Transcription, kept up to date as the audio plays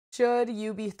Should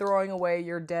you be throwing away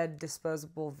your dead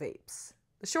disposable vapes?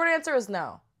 The short answer is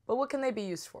no, but what can they be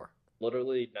used for?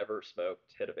 Literally never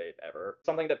smoked, hit a vape ever.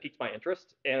 Something that piqued my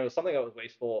interest, and it was something that was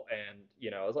wasteful. And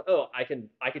I was like, oh, I can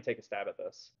take a stab at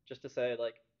this, just to say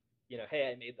like,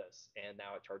 hey, I made this, and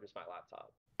now it charges my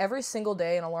laptop. Every single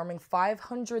day, an alarming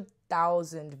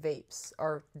 500,000 vapes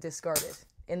are discarded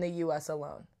in the US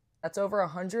alone. That's over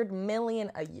 100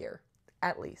 million a year,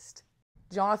 at least.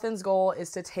 Jonathan's goal is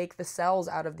to take the cells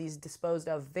out of these disposed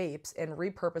of vapes and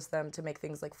repurpose them to make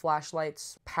things like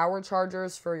flashlights, power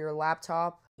chargers for your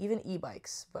laptop, even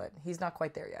e-bikes, but he's not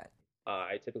quite there yet.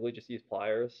 I typically just use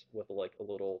pliers with like a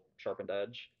little sharpened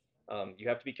edge. You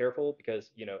have to be careful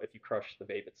because if you crush the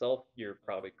vape itself, you're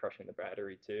probably crushing the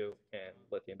battery too, and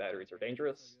lithium batteries are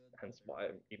dangerous. Hence why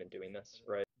I'm even doing this,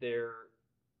 right? They're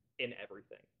in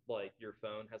everything. Like your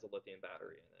phone has a lithium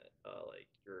battery in it. Like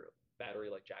your battery,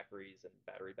 like Jackeries and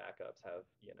battery backups have,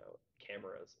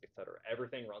 cameras, etc.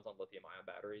 Everything runs on lithium-ion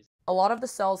batteries. A lot of the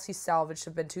cells he salvaged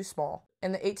have been too small,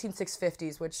 and the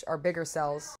 18650s, which are bigger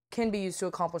cells, can be used to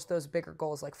accomplish those bigger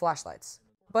goals like flashlights.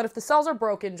 But if the cells are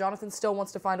broken, Jonathan still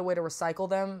wants to find a way to recycle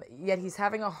them, yet he's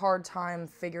having a hard time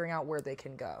figuring out where they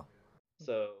can go.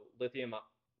 So lithium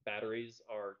batteries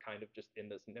are kind of just in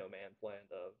this no man's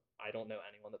land of I don't know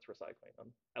anyone that's recycling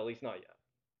them, at least not yet.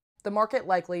 The market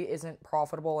likely isn't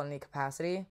profitable in any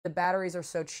capacity. The batteries are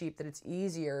so cheap that it's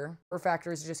easier for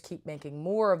factories to just keep making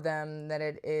more of them than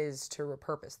it is to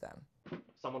repurpose them.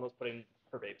 Someone was putting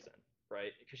her vapes in,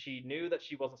 right? Because she knew that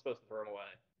she wasn't supposed to throw them away,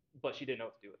 but she didn't know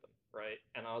what to do with them, right?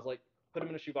 And I was like, put them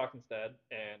in a shoebox instead,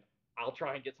 and I'll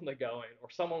try and get something going,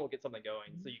 or someone will get something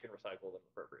going so you can recycle them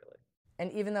appropriately.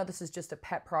 And even though this is just a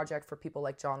pet project for people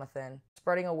like Jonathan,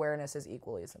 spreading awareness is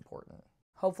equally as important.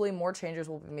 Hopefully more changes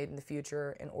will be made in the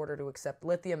future in order to accept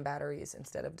lithium batteries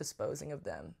instead of disposing of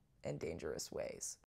them in dangerous ways.